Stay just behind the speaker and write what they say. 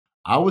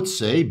I would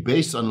say,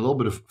 based on a little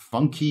bit of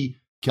funky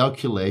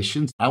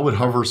calculations, I would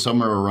hover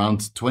somewhere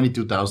around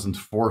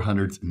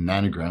 22,400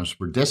 nanograms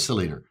per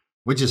deciliter,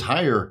 which is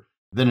higher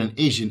than an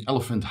Asian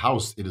elephant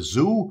housed in a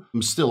zoo.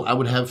 Still, I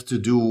would have to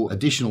do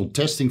additional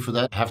testing for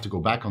that. I have to go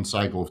back on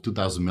cycle of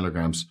 2,000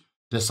 milligrams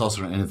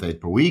testosterone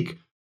enanthate per week.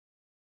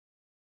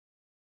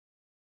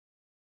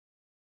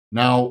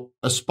 Now,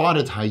 a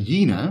spotted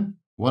hyena,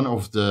 one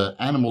of the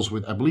animals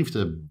with, I believe,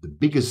 the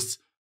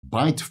biggest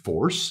bite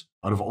force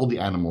out of all the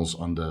animals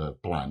on the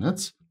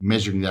planet,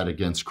 measuring that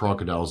against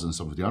crocodiles and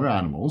some of the other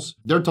animals,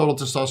 their total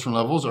testosterone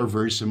levels are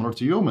very similar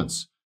to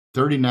humans.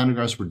 30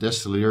 nanograms per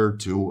deciliter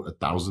to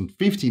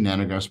 1,050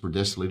 nanograms per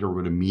deciliter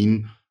with a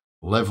mean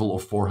level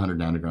of 400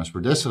 nanograms per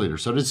deciliter.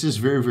 So this is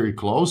very, very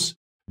close.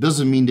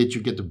 Doesn't mean that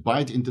you get to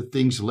bite into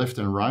things left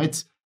and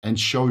right and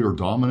show your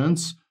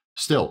dominance.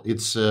 Still,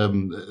 it's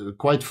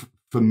quite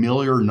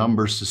familiar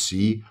numbers to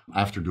see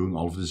after doing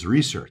all of this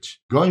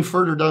research. Going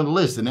further down the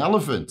list, an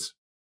elephant.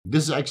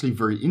 This is actually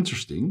very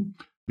interesting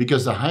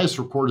because the highest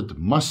recorded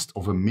must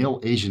of a male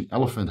Asian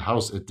elephant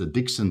housed at the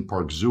Dixon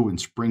Park Zoo in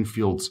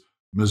Springfield,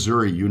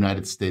 Missouri,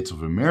 United States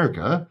of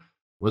America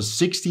was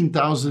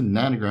 16,000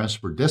 nanograms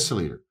per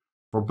deciliter.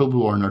 For people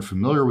who are not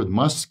familiar with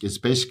musk, it's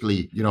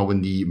basically,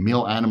 when the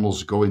male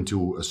animals go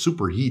into a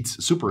super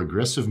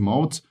aggressive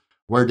mode,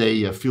 where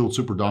they feel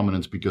super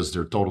dominant because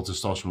their total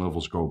testosterone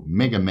levels go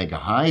mega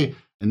high,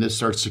 and they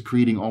start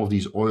secreting all of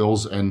these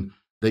oils and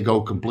they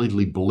go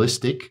completely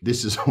ballistic.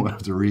 This is one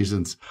of the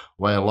reasons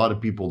why a lot of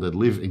people that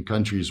live in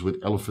countries with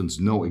elephants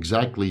know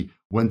exactly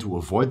when to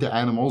avoid the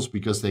animals,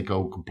 because they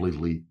go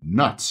completely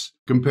nuts.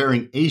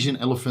 Comparing Asian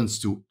elephants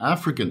to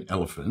African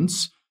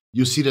elephants,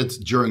 you see that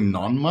during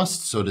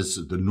non-must, so this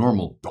is the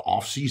normal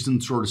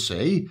off-season, sort of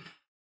say,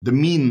 the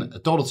mean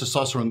total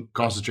testosterone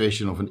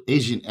concentration of an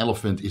Asian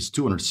elephant is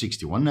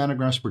 261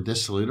 nanograms per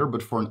deciliter,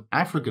 but for an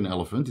African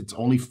elephant, it's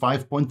only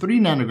 5.3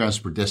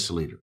 nanograms per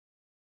deciliter.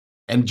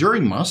 And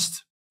during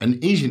must, an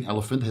Asian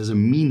elephant has a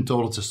mean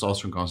total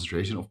testosterone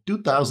concentration of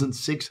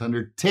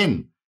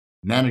 2,610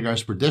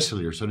 nanograms per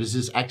deciliter. So this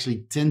is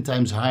actually 10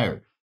 times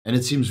higher. And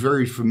it seems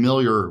very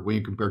familiar when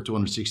you compare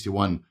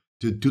 261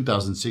 to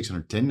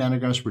 2,610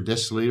 nanograms per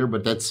deciliter,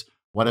 but that's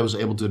what I was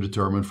able to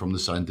determine from the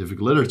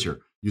scientific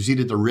literature. You see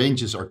that the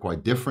ranges are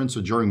quite different.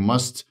 So during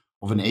must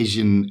of an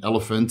Asian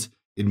elephant,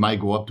 it might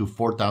go up to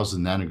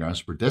 4,000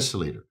 nanograms per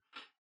deciliter.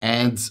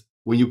 And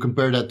when you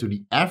compare that to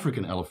the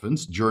African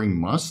elephants during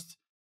must,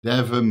 they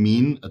have a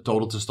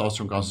total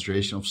testosterone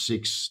concentration of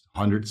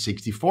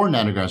 664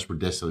 nanograms per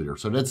deciliter.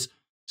 So that's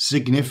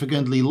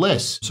significantly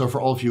less. So for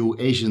all of you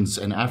Asians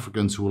and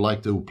Africans who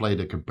like to play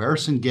the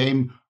comparison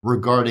game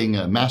regarding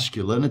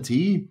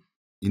masculinity,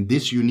 in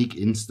this unique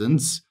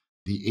instance,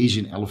 the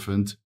Asian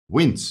elephant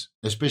wins,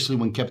 especially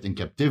when kept in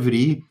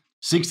captivity,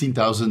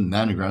 16,000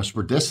 nanograms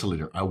per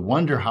deciliter. I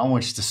wonder how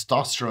much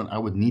testosterone I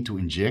would need to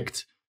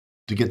inject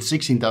to get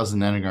 16,000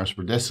 nanograms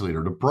per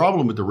deciliter. The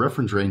problem with the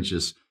reference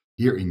ranges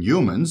here in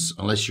humans,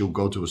 unless you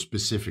go to a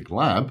specific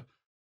lab,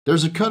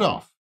 there's a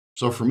cutoff.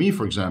 So for me,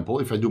 for example,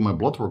 if I do my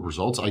blood work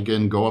results, I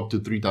can go up to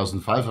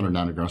 3,500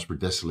 nanograms per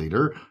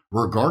deciliter,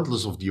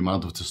 regardless of the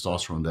amount of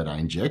testosterone that I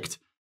inject.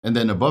 And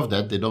then above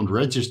that, they don't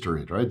register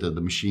it, right? The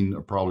machine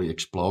probably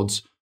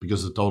explodes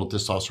because the total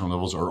testosterone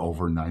levels are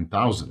over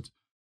 9,000.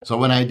 So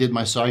when I did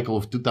my cycle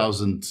of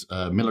 2,000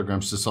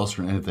 milligrams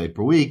testosterone enanthate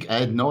per week, I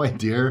had no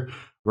idea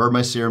where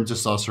my serum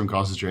testosterone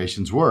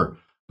concentrations were.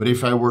 But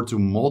if I were to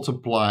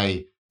multiply,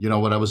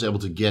 what I was able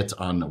to get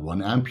on 1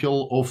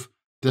 ampule of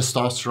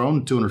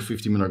testosterone,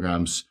 250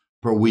 milligrams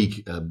per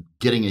week,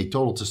 getting a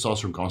total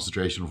testosterone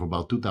concentration of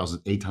about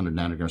 2,800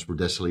 nanograms per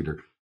deciliter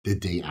the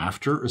day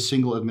after a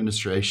single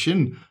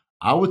administration,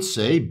 I would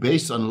say,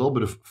 based on a little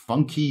bit of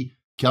funky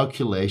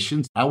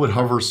calculations, I would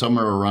hover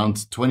somewhere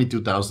around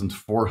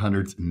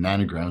 22,400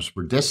 nanograms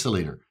per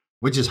deciliter,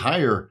 which is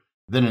higher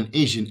than an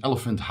Asian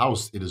elephant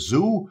housed in a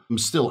zoo.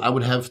 Still, I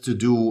would have to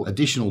do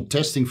additional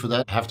testing for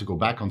that. I have to go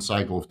back on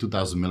cycle of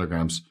 2,000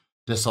 milligrams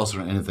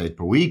testosterone enanthate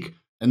per week,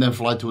 and then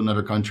fly to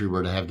another country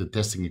where they have the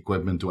testing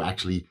equipment to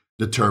actually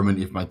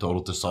determine if my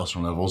total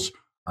testosterone levels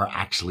are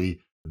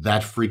actually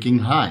that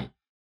freaking high.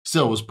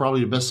 Still, it was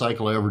probably the best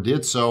cycle I ever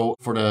did. So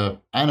for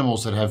the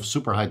animals that have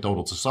super high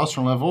total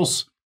testosterone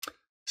levels,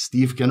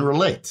 Steve can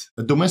relate.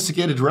 A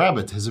domesticated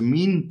rabbit has a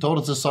mean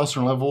total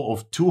testosterone level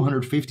of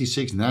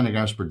 256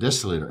 nanograms per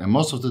deciliter. And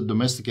most of the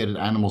domesticated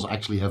animals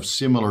actually have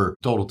similar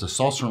total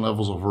testosterone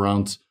levels of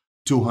around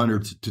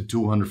 200 to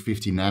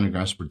 250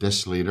 nanograms per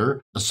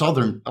deciliter. A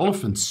southern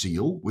elephant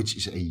seal, which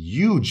is a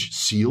huge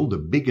seal, the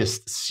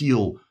biggest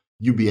seal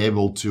you'll be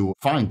able to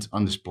find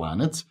on this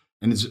planet.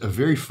 And it's a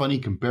very funny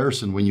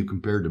comparison when you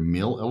compare the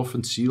male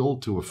elephant seal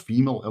to a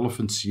female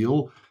elephant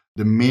seal.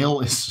 The male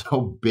is so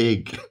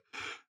big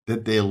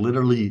that they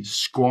literally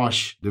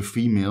squash the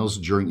females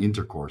during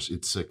intercourse.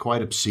 It's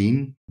quite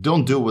obscene.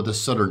 Don't do what the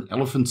southern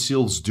elephant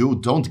seals do.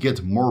 Don't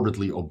get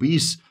morbidly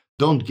obese.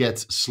 Don't get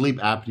sleep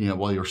apnea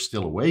while you're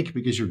still awake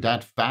because you're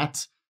that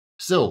fat.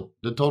 Still,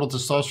 the total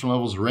testosterone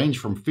levels range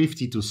from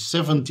 50 to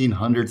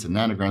 1,700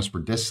 nanograms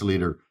per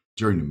deciliter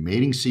during the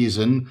mating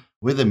season,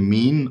 with a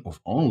mean of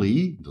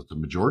only, the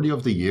majority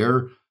of the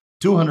year,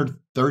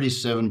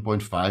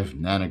 237.5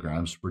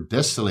 nanograms per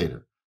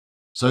deciliter.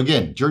 So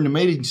again, during the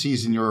mating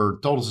season, your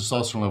total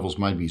testosterone levels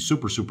might be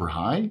super, super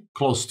high,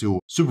 close to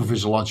super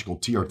physiological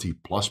TRT++,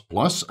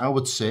 I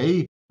would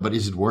say. But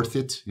is it worth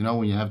it,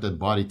 when you have that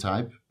body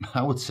type?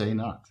 I would say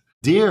not.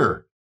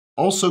 Deer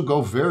also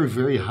go very,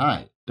 very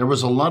high. There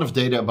was a lot of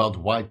data about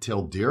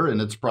white-tailed deer,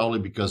 and it's probably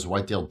because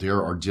white-tailed deer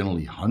are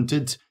generally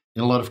hunted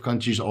in a lot of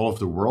countries all over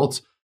the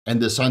world.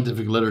 And the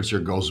scientific literature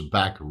goes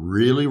back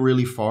really,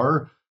 really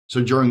far.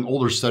 So during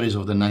older studies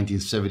of the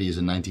 1970s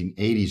and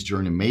 1980s,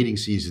 during the mating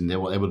season, they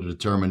were able to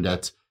determine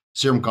that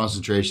serum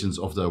concentrations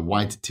of the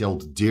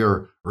white-tailed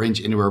deer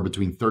range anywhere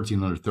between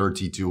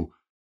 1,330 to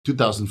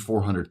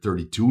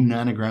 2,432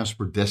 nanograms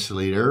per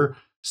deciliter.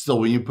 Still,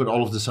 when you put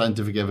all of the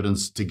scientific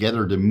evidence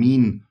together, the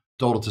mean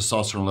total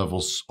testosterone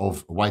levels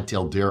of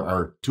white-tailed deer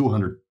are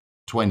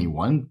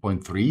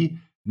 221.3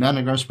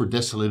 nanograms per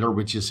deciliter,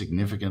 which is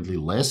significantly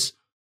less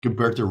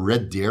compared to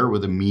red deer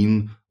with a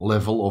mean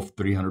level of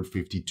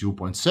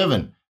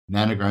 352.7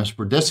 nanograms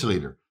per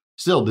deciliter.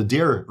 Still, the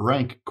deer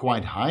rank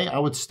quite high, I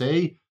would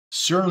say,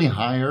 certainly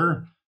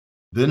higher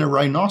than a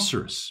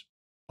rhinoceros.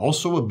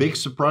 Also a big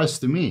surprise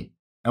to me.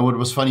 And what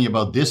was funny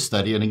about this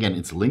study, and again,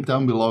 it's linked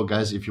down below,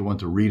 guys, if you want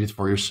to read it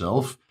for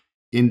yourself.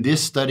 In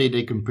this study,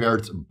 they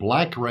compared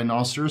black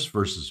rhinoceros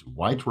versus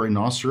white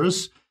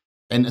rhinoceros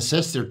and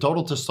assessed their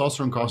total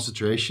testosterone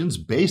concentrations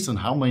based on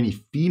how many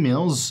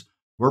females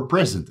were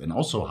present and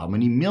also how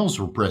many males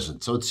were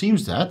present. So it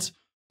seems that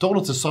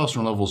total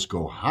testosterone levels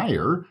go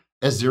higher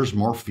as there's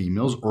more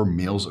females or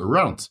males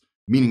around,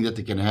 meaning that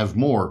they can have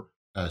more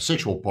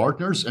sexual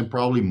partners and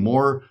probably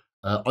more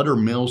other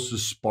males to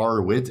spar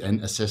with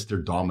and assess their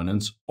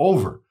dominance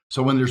over.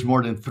 So when there's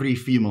more than 3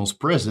 females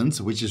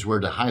present, which is where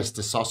the highest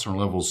testosterone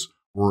levels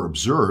were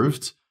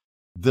observed,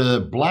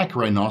 the black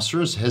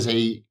rhinoceros has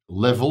a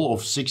level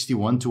of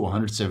 61 to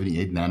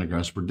 178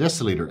 nanograms per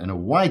deciliter, and a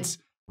white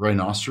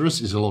rhinoceros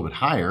is a little bit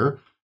higher,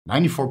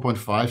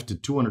 94.5 to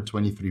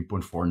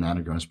 223.4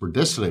 nanograms per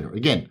deciliter.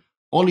 Again,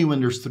 only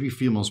when there's 3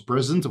 females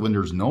present. When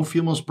there's no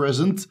females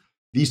present,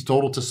 these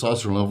total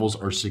testosterone levels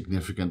are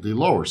significantly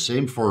lower.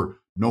 Same for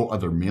no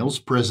other males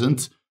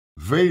present.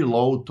 Very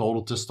low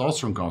total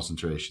testosterone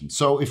concentration.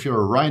 So if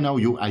you're a rhino,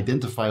 you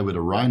identify with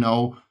a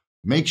rhino,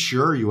 make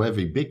sure you have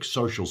a big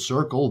social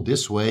circle.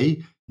 This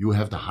way, you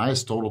have the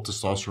highest total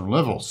testosterone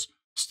levels,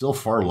 still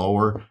far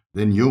lower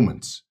than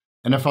humans.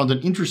 And I found an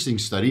interesting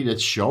study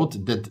that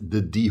showed that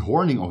the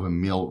dehorning of a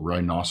male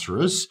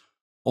rhinoceros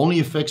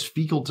only affects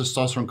fecal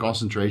testosterone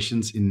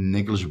concentrations in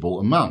negligible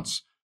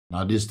amounts.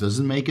 Now, this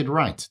doesn't make it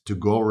right to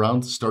go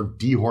around start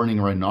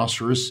dehorning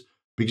rhinoceros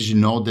because you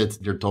know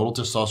that their total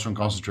testosterone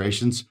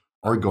concentrations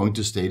are going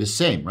to stay the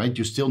same, right?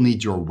 You still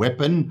need your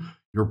weapon,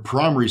 your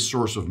primary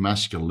source of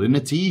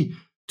masculinity,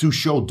 to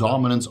show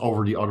dominance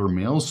over the other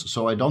males.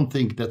 So I don't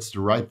think that's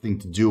the right thing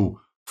to do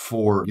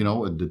for,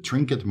 the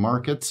trinket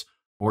market,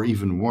 or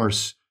even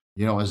worse,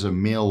 as a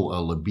male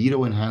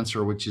libido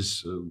enhancer, which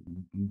is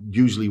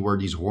usually where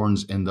these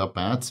horns end up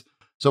at.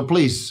 So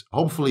please,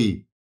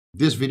 hopefully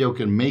this video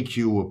can make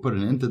you put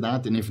an end to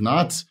that. And if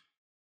not,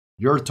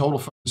 you're a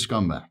total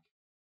scumbag.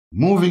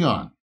 Moving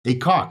on, a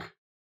cock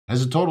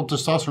has a total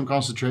testosterone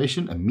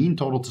concentration, a mean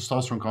total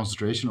testosterone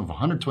concentration of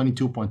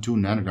 122.2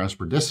 nanograms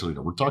per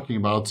deciliter. We're talking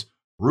about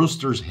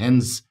roosters,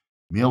 hens,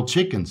 male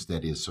chickens,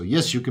 that is. So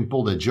yes, you can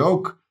pull that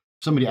joke.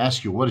 Somebody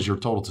asks you, what is your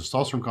total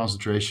testosterone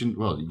concentration?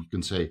 Well, you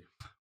can say,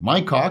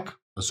 my cock,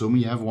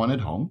 assuming you have one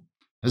at home,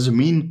 has a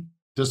mean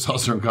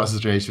testosterone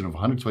concentration of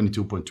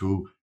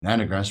 122.2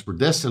 nanograms per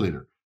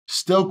deciliter.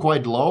 Still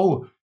quite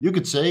low. You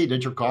could say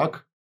that your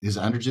cock is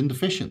androgen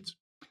deficient.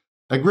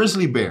 A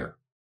grizzly bear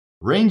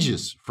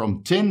ranges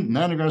from 10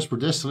 nanograms per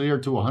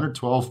deciliter to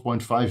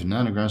 112.5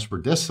 nanograms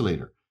per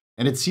deciliter.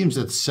 And it seems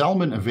that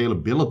salmon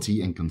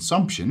availability and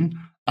consumption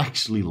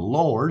actually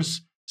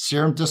lowers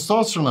serum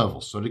testosterone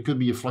levels. So there could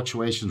be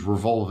fluctuations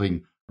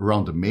revolving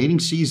around the mating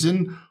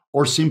season,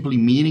 or simply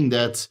meaning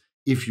that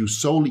if you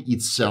solely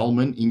eat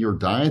salmon in your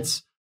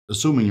diet,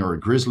 assuming you're a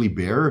grizzly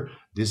bear,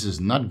 this is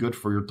not good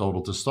for your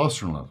total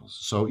testosterone levels.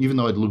 So even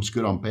though it looks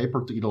good on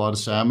paper to eat a lot of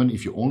salmon,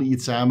 if you only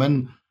eat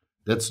salmon,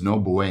 that's no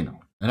bueno.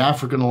 An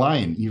African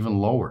lion, even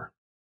lower.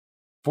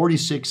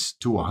 46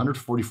 to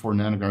 144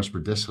 nanograms per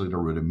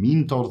deciliter with a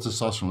mean total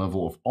testosterone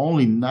level of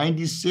only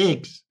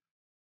 96.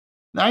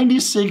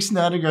 96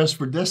 nanograms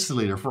per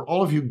deciliter. For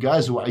all of you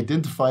guys who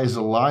identify as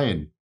a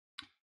lion,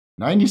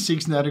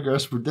 96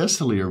 nanograms per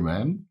deciliter,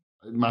 man.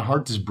 My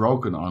heart is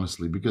broken,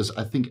 honestly, because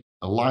I think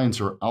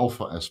lions are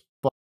alpha as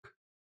fuck.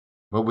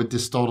 But with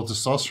this total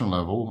testosterone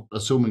level,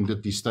 assuming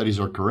that these studies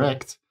are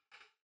correct,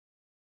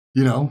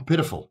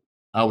 pitiful,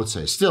 I would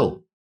say.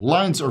 Still,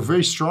 lions are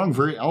very strong,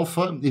 very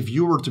alpha. If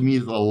you were to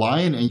meet a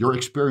lion and your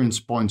experience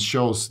point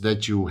shows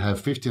that you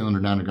have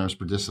 1,500 nanograms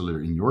per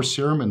deciliter in your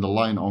serum and the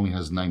lion only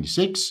has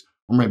 96,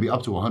 or maybe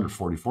up to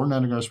 144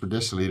 nanograms per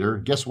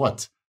deciliter, guess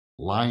what?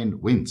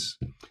 Lion wins.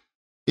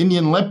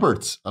 Indian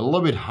leopards, a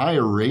little bit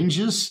higher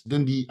ranges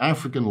than the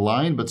African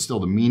lion, but still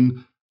the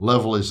mean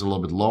level is a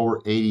little bit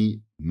lower,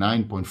 80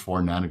 9.4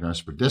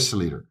 nanograms per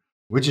deciliter,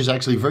 which is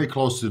actually very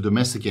close to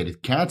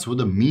domesticated cats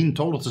with a mean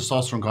total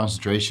testosterone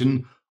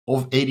concentration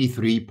of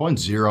 83.0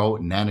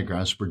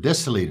 nanograms per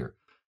deciliter.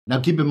 Now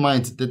keep in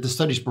mind that the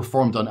studies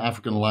performed on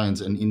African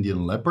lions and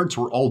Indian leopards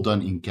were all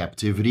done in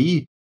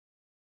captivity.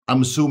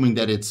 I'm assuming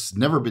that it's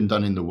never been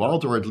done in the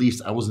wild, or at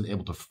least I wasn't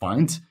able to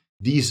find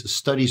these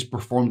studies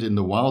performed in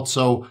the wild.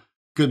 So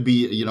could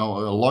be, a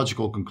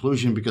logical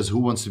conclusion, because who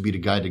wants to be the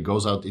guy that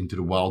goes out into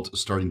the wild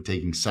starting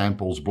taking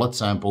samples, blood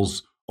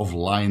samples of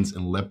lions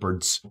and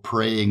leopards,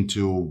 praying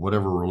to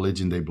whatever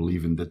religion they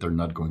believe in that they're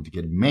not going to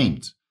get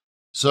maimed.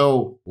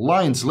 So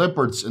lions,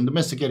 leopards, and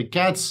domesticated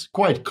cats,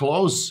 quite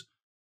close.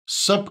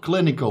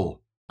 Subclinical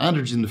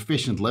androgen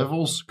deficient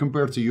levels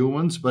compared to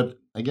humans, but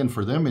again,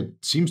 for them, it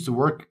seems to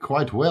work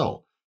quite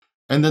well.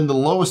 And then the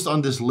lowest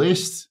on this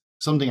list,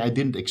 something I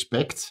didn't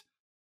expect,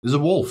 is a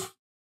wolf.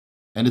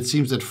 And it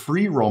seems that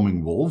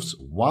free-roaming wolves,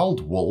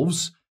 wild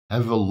wolves,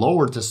 have a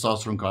lower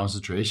testosterone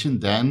concentration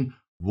than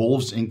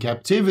wolves in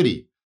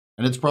captivity.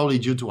 And it's probably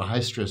due to a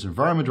high-stress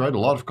environment, right? A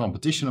lot of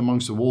competition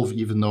amongst the wolf,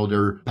 even though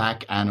they're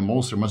pack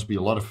animals. There must be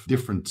a lot of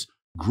different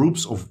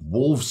groups of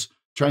wolves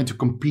trying to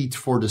compete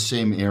for the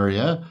same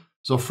area.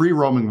 So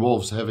free-roaming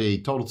wolves have a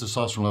total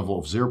testosterone level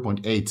of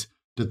 0.8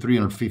 to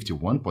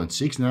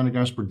 351.6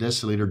 nanograms per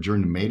deciliter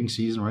during the mating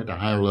season, right? The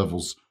higher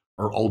levels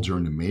are all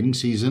during the mating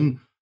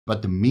season.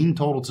 But the mean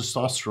total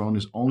testosterone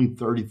is only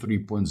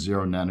 33.0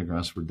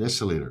 nanograms per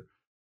deciliter.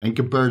 And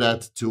compare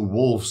that to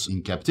wolves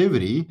in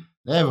captivity,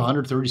 they have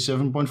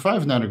 137.5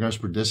 nanograms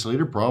per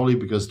deciliter, probably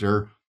because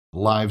their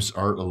lives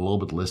are a little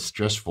bit less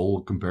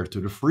stressful compared to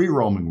the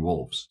free-roaming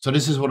wolves. So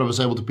this is what I was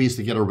able to piece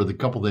together with a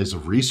couple days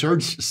of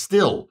research.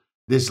 Still,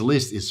 this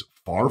list is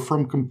far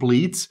from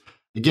complete.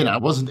 Again, I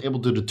wasn't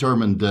able to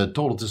determine the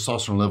total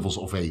testosterone levels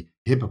of a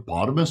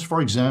hippopotamus,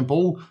 for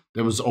example.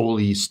 There was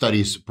only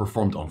studies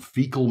performed on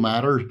fecal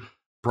matter,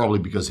 probably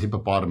because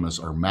hippopotamus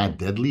are mad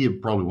deadly,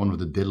 probably one of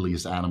the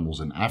deadliest animals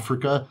in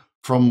Africa.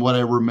 From what I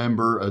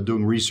remember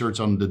doing research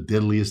on the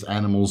deadliest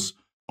animals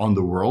on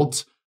the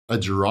world. A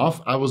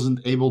giraffe I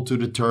wasn't able to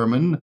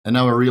determine. And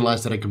now I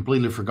realize that I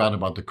completely forgot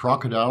about the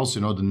crocodiles.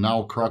 The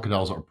Nile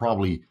crocodiles are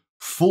probably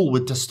full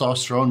with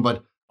testosterone,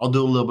 but I'll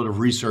do a little bit of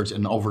research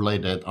and overlay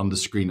that on the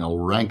screen. I'll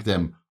rank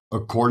them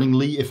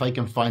accordingly if I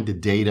can find the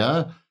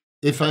data.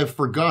 If I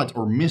forgot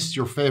or missed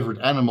your favorite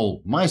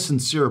animal, my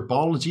sincere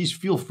apologies.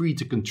 Feel free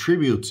to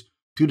contribute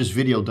to this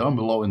video down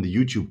below in the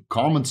YouTube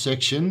comment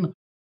section.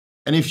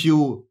 And if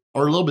you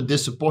are a little bit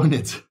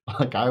disappointed,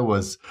 like I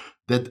was,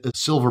 that a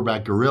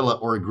silverback gorilla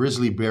or a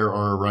grizzly bear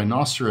or a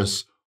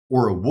rhinoceros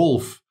or a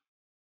wolf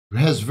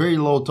has very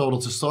low total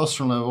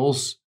testosterone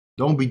levels,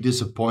 don't be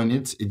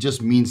disappointed. It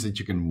just means that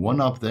you can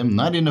one-up them,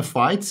 not in a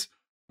fight,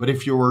 but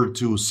if you were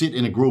to sit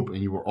in a group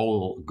and you were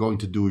all going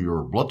to do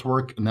your blood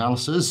work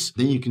analysis,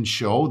 then you can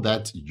show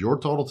that your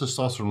total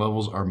testosterone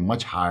levels are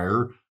much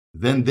higher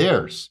than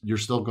theirs. You're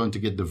still going to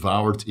get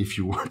devoured if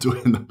you were to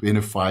end up in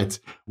a fight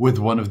with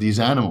one of these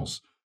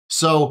animals.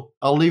 So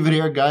I'll leave it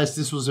here, guys.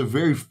 This was a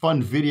very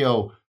fun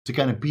video to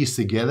kind of piece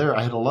together.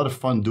 I had a lot of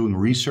fun doing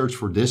research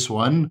for this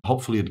one.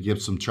 Hopefully it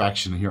gives some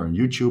traction here on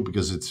YouTube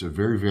because it's a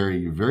very,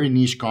 very, very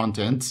niche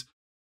content.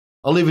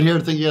 I'll leave it here.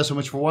 Thank you guys so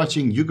much for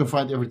watching. You can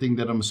find everything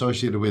that I'm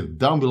associated with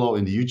down below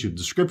in the YouTube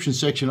description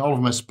section. All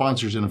of my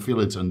sponsors and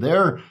affiliates are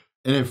there.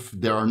 And if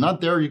they are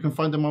not there, you can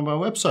find them on my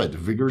website,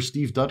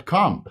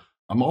 vigoroussteve.com.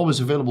 I'm always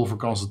available for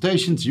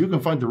consultations. You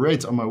can find the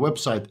rates on my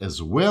website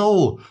as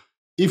well.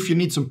 If you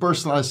need some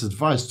personalized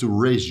advice to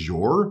raise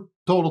your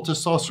total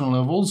testosterone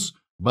levels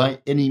by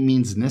any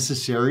means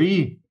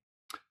necessary,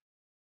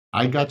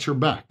 I got your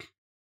back.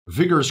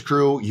 Vigorous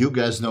crew, you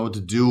guys know what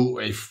to do.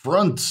 A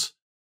front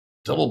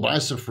double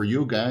bicep for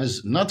you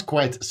guys. Not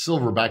quite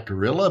silverback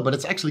gorilla, but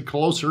it's actually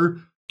closer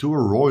to a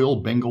Royal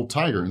Bengal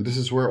tiger. And this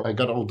is where I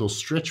got all those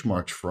stretch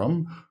marks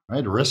from,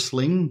 right?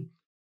 Wrestling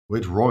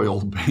with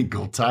Royal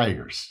Bengal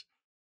tigers.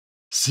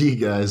 See you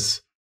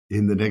guys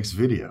in the next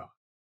video.